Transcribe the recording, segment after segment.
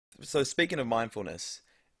so speaking of mindfulness,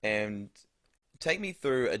 and take me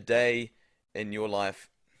through a day in your life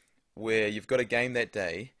where you've got a game that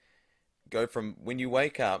day, go from when you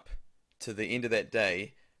wake up to the end of that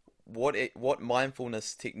day. What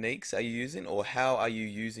mindfulness techniques are you using, or how are you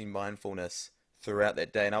using mindfulness throughout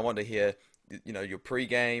that day? And I want to hear, your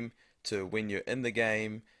pre-game to when you're in the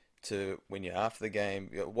game to when you're after the game.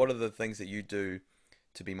 What are the things that you do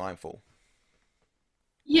to be mindful?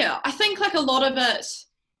 Yeah, I think like a lot of it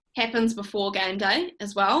happens before game day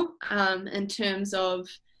as well, in terms of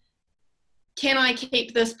can I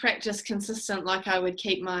keep this practice consistent like I would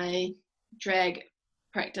keep my drag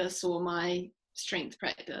practice or my strength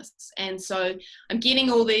practice. And so I'm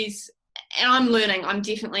getting all these, and I'm learning. I'm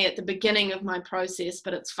definitely at the beginning of my process,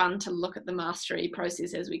 but it's fun to look at the mastery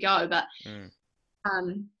process as we go. But Mm,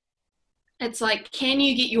 um, it's like, can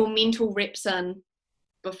you get your mental reps in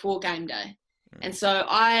before game day? And mm, so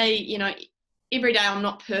every day I'm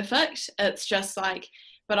not perfect. It's just like,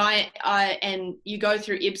 but and you go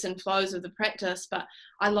through ebbs and flows of the practice, but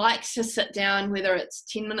I like to sit down, whether it's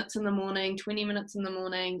 10 minutes in the morning, 20 minutes in the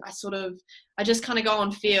morning. I just kind of go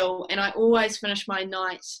on feel, and I always finish my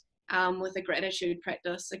night with a gratitude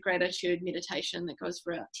practice, a gratitude meditation that goes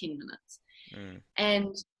for about 10 minutes. mm,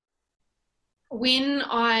 And when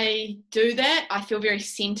I do that, I feel very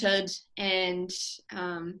centered, and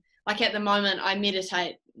like at the moment I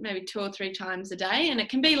meditate maybe 2 or 3 times a day, and it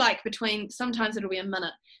can be like sometimes it'll be a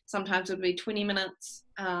minute, sometimes it'll be 20 minutes,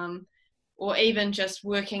 or even just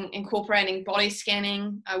incorporating body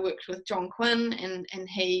scanning. I worked with John Quinn, and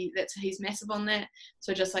he's massive on that.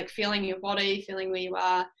 So just like feeling your body, feeling where you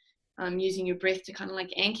are, using your breath to kind of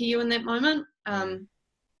like anchor you in that moment. mm.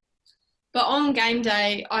 But on game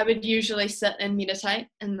day, I would usually sit and meditate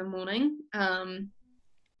in the morning.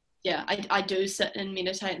 Yeah, I do sit and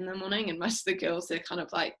meditate in the morning, and most of the girls, they're kind of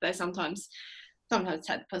like, they sometimes take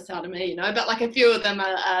the piss out of me, but like a few of them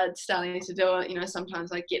are starting to do it.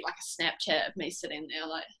 Sometimes I get like a Snapchat of me sitting there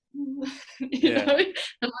like, Yeah,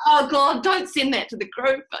 I'm like, oh God, don't send that to the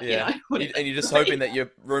group, but yeah. whatever. And you're just hoping that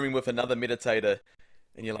you're rooming with another meditator,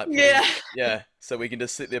 and you're like, Yeah, please, yeah. So we can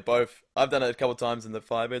just sit there both. I've done it a couple of times in the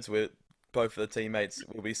Firebirds where both of the teammates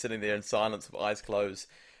will be sitting there in silence with eyes closed,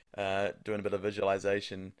 doing a bit of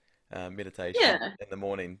visualization, meditation yeah, in the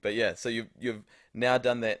morning. But yeah, so you've now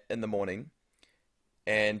done that in the morning,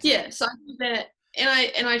 and yeah. So I do that,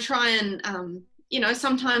 and I try and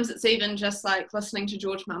sometimes it's even just like listening to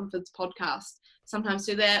George Mumford's podcast. Sometimes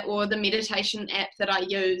do that, or the meditation app that I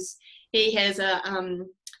use. He has a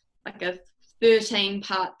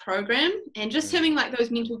 13-part program, and just mm, having like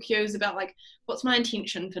those mental cues about like, what's my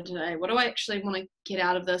intention for today? What do I actually want to get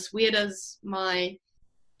out of this? Where does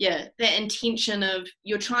that intention of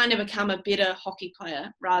you're trying to become a better hockey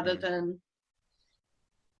player rather mm, than,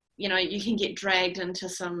 you can get dragged into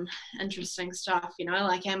some interesting stuff,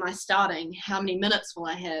 like, am I starting? How many minutes will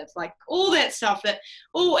I have? Like all that stuff that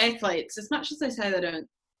all athletes, as much as they say they don't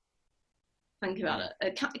think about mm,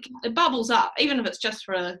 it bubbles up, even if it's just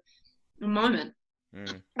for a moment.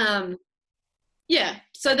 mm. Um, yeah,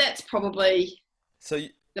 so that's probably So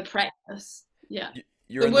the practice. Yeah,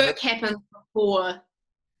 you're the in the work mid, happens before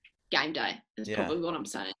game day is yeah. probably what I'm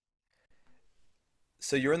saying.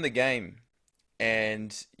 So you're in the game,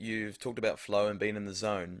 and you've talked about flow and being in the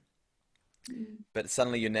zone, but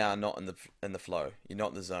suddenly you're now not in the flow. You're not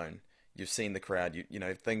in the zone. You've seen the crowd.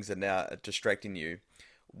 Things are now distracting you.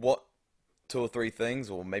 What two or three things,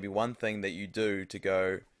 or maybe one thing that you do to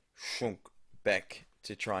go shunk back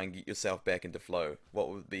to try and get yourself back into flow? What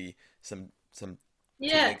would be some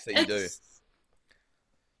Yeah, techniques that you do?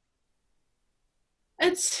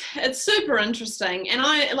 it's super interesting, and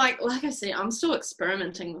I like I said, I'm still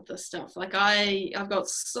experimenting with this stuff. Like I've got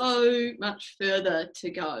so much further to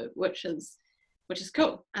go, which is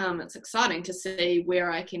cool. It's exciting to see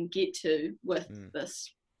where I can get to with Mm,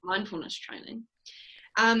 this mindfulness training.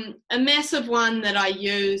 A massive one that I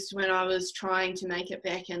used when I was trying to make it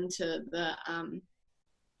back into the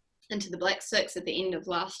Black Six at the end of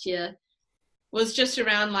last year was just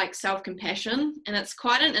around like self-compassion. And it's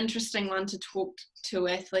quite an interesting one to talk to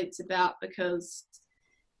athletes about, because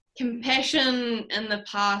compassion in the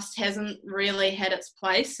past hasn't really had its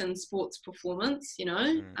place in sports performance,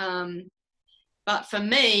 mm, but for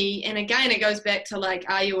me, and again, it goes back to like,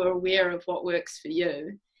 are you aware of what works for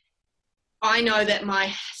you? I know that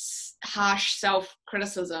my harsh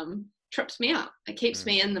self-criticism trips me up. It keeps mm,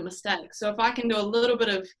 me in the mistake. So if I can do a little bit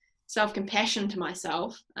of self-compassion to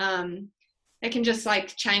myself, it can just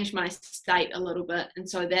like change my state a little bit. And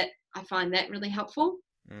so that I find that really helpful.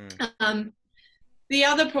 mm, Um, the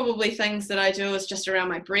other probably things that I do is just around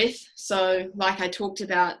my breath. So like I talked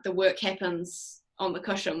about, the work happens on the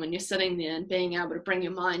cushion when you're sitting there, and being able to bring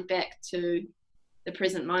your mind back to the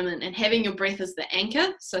present moment and having your breath as the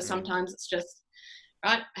anchor. So sometimes it's just,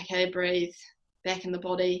 right, okay, breathe, back in the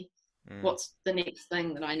body. What's the next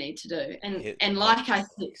thing that I need to do? And like I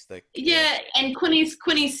said, and Quinny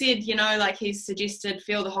said, you know, like he's suggested,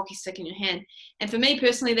 feel the hockey stick in your hand. And for me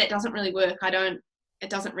personally, that doesn't really work. It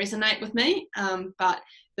doesn't resonate with me. But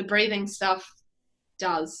the breathing stuff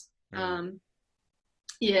does.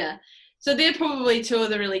 Yeah. So they're probably two of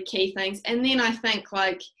the really key things. And then I think,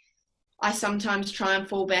 like, I sometimes try and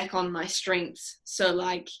fall back on my strengths. So,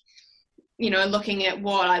 like, you know, looking at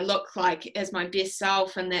what I look like as my best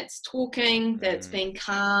self, and that's talking, that's being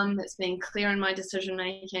calm, that's being clear in my decision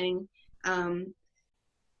making.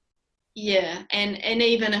 Yeah, and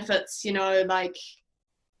even if it's, you know, like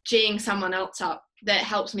geeing someone else up, that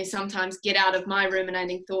helps me sometimes get out of my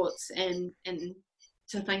ruminating thoughts and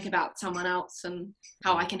to think about someone else and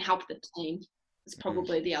how I can help the team. Is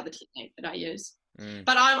probably the other technique that I use.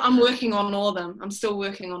 But I'm working on all of them. I'm still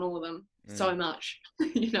working on all of them so much,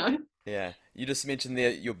 you know? Yeah, you just mentioned there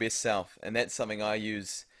your best self, and that's something I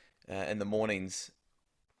use in the mornings,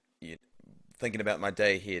 thinking about my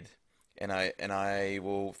day ahead, and I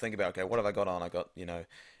will think about, okay, what have I got on? I got, you know,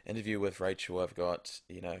 interview with Rachel. I've got,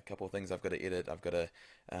 you know, a couple of things I've got to edit. I've got to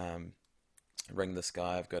ring this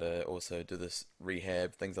guy. I've got to also do this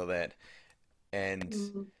rehab, things like that.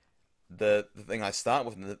 And the thing I start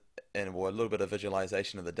with, and a little bit of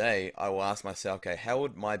visualization of the day, I will ask myself, okay, how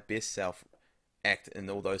would my best self act in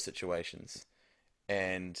all those situations?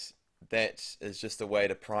 And that is just a way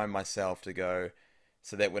to prime myself to go,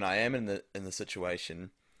 so that when I am in the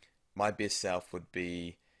situation, my best self would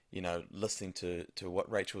be, you know, listening to what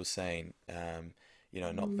Rachel was saying, you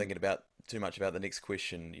know, not thinking about too much about the next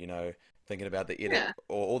question, you know, thinking about the edit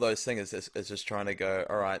or all those things. Is just trying to go,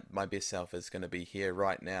 all right, my best self is going to be here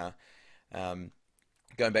right now.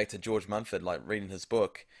 Going back to George Mumford, like reading his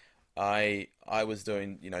book, I was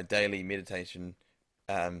doing, you know, daily meditation,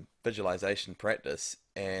 visualization practice,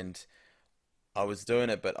 and I was doing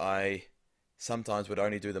it, but I sometimes would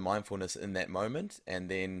only do the mindfulness in that moment, and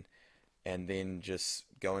then just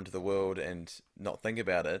go into the world and not think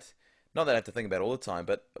about it. Not that I have to think about it all the time,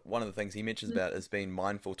 but one of the things he mentions about is being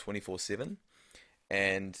mindful 24/7,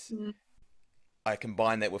 and I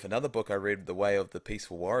combined that with another book I read, The Way of the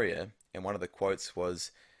Peaceful Warrior, and one of the quotes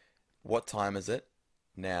was, "What time is it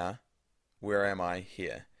now? Where am I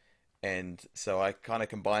here?" And so I kind of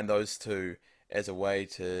combined those two as a way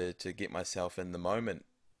to get myself in the moment,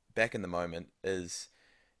 back in the moment, is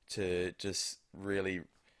to just really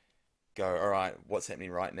go, all right, what's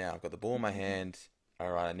happening right now? I've got the ball in my hand.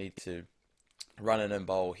 All right, I need to run in and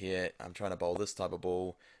bowl here. I'm trying to bowl this type of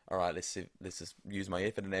ball. All right, let's just use my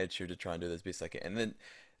effort and attitude to try and do this best I can. And then,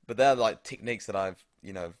 but they're like techniques that I've,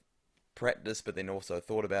 you know, practiced, but then also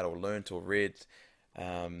thought about or learned or read,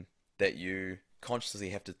 that you consciously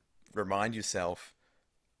have to remind yourself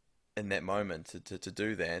in that moment to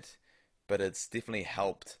do that. But it's definitely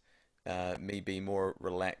helped me be more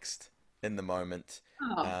relaxed in the moment.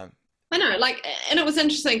 Oh, I know, like, and it was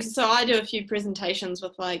interesting because so I do a few presentations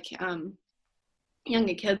with like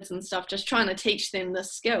younger kids and stuff, just trying to teach them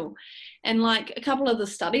this skill. And like a couple of the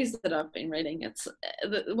studies that I've been reading, it's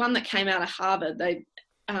the one that came out of Harvard. They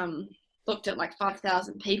looked at like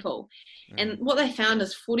 5,000 people, and what they found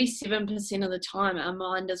is 47% of the time our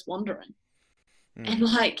mind is wandering. And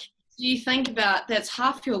like, do you think about, that's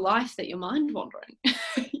half your life that your mind wandering?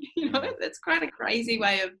 You know, that's quite a crazy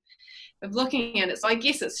way of looking at it. So I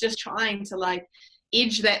guess it's just trying to like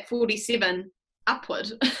edge that 47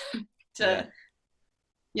 upward to,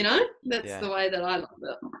 you know, that's the way that I love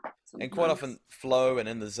it. Sometimes. And quite often flow and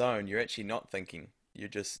in the zone, you're actually not thinking. You're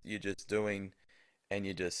just doing, and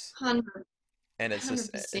you just 100%. and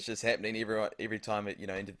it's just happening every time it, you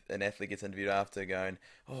know, an athlete gets interviewed after going,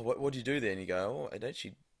 oh, what do you do there? And you go, oh, I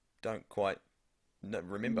actually don't quite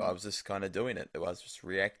remember. I was just kind of doing it. I was just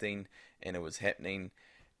reacting, and it was happening.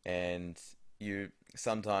 And you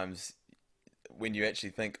sometimes, when you actually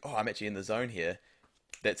think, oh, I'm actually in the zone here,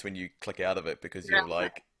 that's when you click out of it, because you're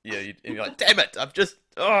like, you're like, damn it, I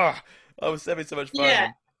was having so much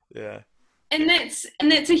fun. Yeah. And that's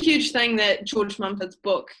a huge thing that George Mumford's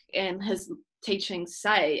book and his teachings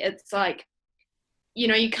say. It's like, you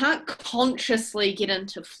know, you can't consciously get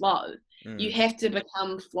into flow. You have to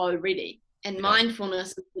become flow ready. And mindfulness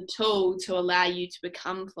is the tool to allow you to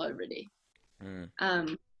become flow ready.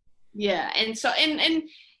 And so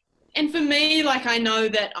and for me, like, I know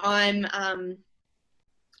that I'm an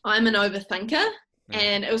overthinker,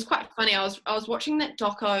 and it was quite funny. I was watching that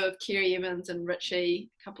doco of Kerry Evans and Richie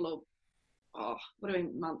a couple of would have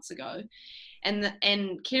been months ago,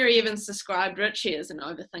 and Kerry Evans described Richie as an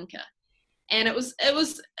overthinker. And it was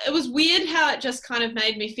weird how it just kind of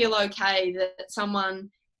made me feel okay that someone,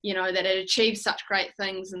 that had achieved such great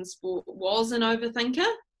things in sport was an overthinker,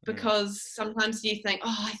 Mm. because sometimes you think,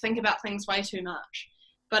 I think about things way too much.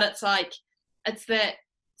 But it's like, it's that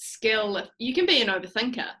skill. You can be an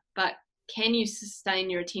overthinker, but can you sustain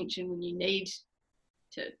your attention when you need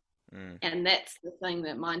to? Mm. And that's the thing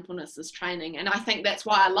that mindfulness is training. And I think that's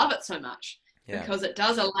why I love it so much, Yeah. because it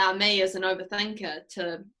does allow me as an overthinker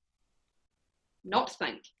to not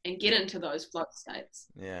think and get into those flow states.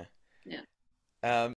 Yeah. Yeah.